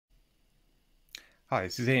Hi,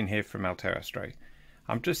 this is Ian here from Altair Planostar.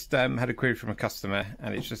 I've just had a query from a customer,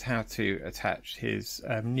 and it's just how to attach his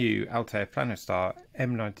new Altair Planostar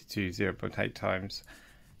M92 0.8 times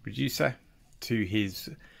reducer to his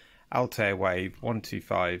Altair Wave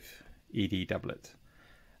 125 ED doublet.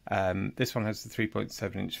 This one has the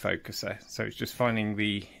 3.7 inch focuser, so it's just finding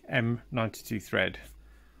the M92 thread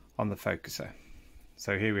on the focuser.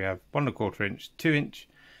 So here we have 1 1/4 inch, 2 inch,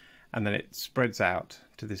 and then it spreads out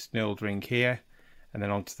to this knurled ring here and then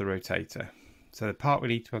onto the rotator. So the part we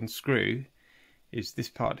need to unscrew is this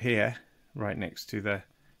part here, right next to the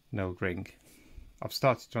knurled ring. I've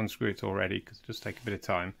started to unscrew it already because it'll just take a bit of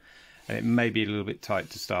time, and it may be a little bit tight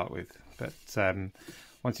to start with, but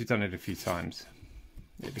once you've done it a few times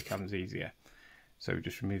it becomes easier. So we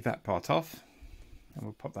just remove that part off and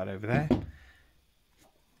we'll pop that over there.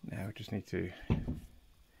 Now we just need to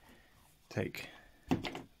take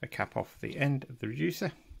the cap off the end of the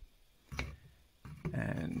reducer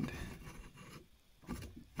and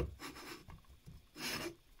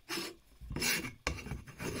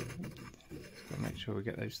make sure we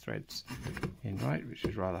get those threads in right, which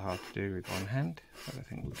is rather hard to do with one hand, but I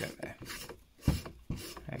think we'll get there.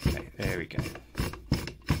 Okay, there we go.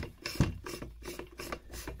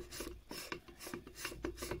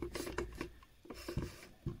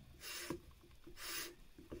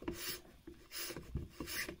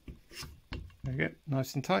 There we go,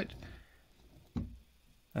 nice and tight.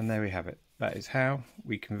 And there we have it. That is how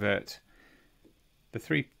we convert the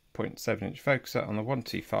 3.7 inch focuser on the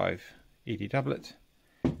 125 ED doublet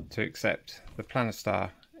to accept the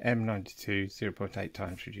Planostar M92 0.8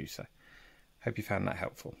 times reducer. Hope you found that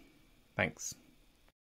helpful. Thanks.